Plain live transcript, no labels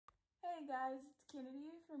Hey guys, it's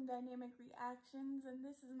Kennedy from Dynamic Reactions, and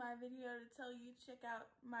this is my video to tell you to check out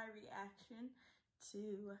my reaction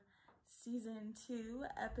to Season 2,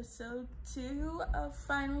 Episode 2 of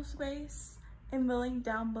Final Space in the link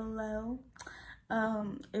down below.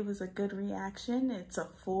 It was a good reaction. It's a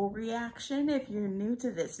full reaction. If you're new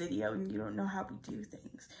to this video and you don't know how we do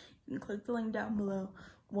things, you can click the link down below,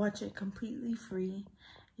 watch it completely free,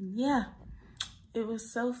 and yeah. It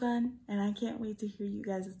was so fun, and I can't wait to hear you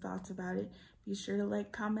guys' thoughts about it. Be sure to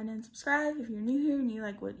like, comment, and subscribe if you're new here and you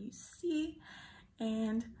like what you see.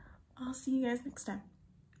 And I'll see you guys next time.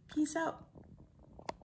 Peace out.